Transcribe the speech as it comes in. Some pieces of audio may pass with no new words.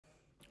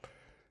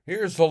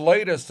Here's the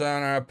latest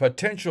on a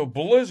potential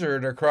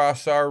blizzard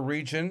across our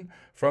region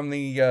from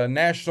the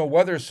National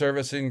Weather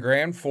Service in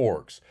Grand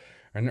Forks.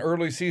 An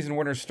early season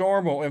winter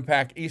storm will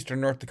impact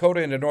eastern North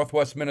Dakota into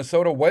northwest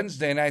Minnesota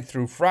Wednesday night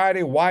through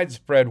Friday.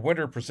 Widespread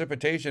winter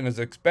precipitation is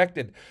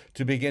expected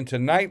to begin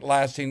tonight,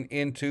 lasting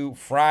into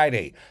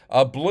Friday.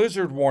 A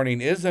blizzard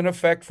warning is in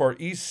effect for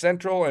east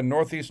central and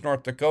northeast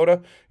North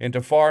Dakota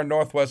into far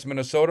northwest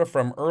Minnesota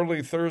from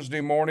early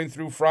Thursday morning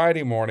through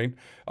Friday morning.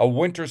 A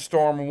winter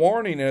storm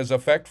warning is in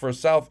effect for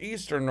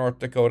southeastern North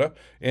Dakota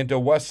into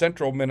west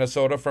central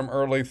Minnesota from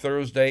early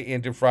Thursday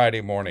into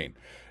Friday morning.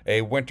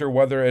 A winter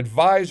weather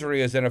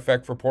advisory is in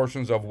effect for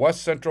portions of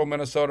west central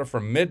Minnesota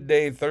from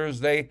midday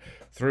Thursday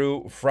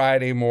through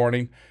Friday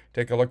morning.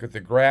 Take a look at the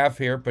graph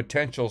here.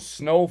 Potential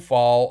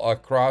snowfall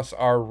across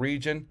our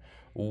region.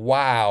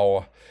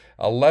 Wow.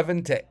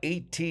 11 to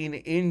 18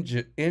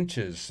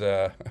 inches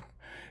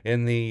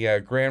in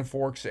the Grand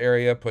Forks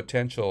area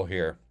potential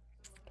here.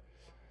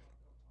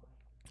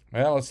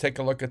 Well, let's take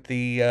a look at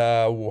the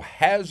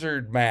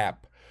hazard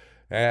map.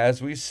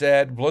 As we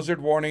said, blizzard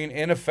warning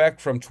in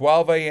effect from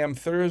 12 a.m.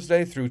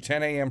 Thursday through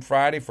 10 a.m.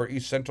 Friday for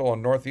east central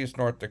and northeast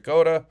North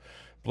Dakota.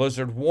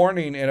 Blizzard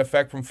warning in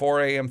effect from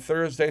 4 a.m.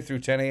 Thursday through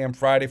 10 a.m.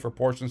 Friday for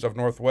portions of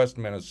northwest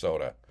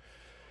Minnesota.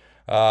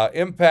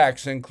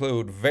 Impacts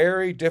include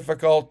very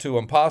difficult to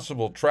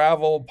impossible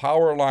travel,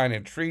 power line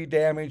and tree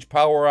damage,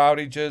 power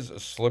outages,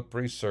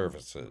 slippery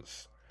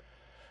surfaces.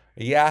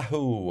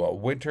 Yahoo!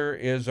 Winter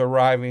is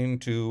arriving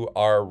to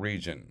our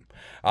region.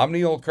 I'm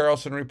Neil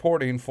Carlson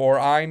reporting for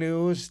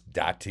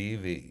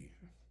iNewZ.TV.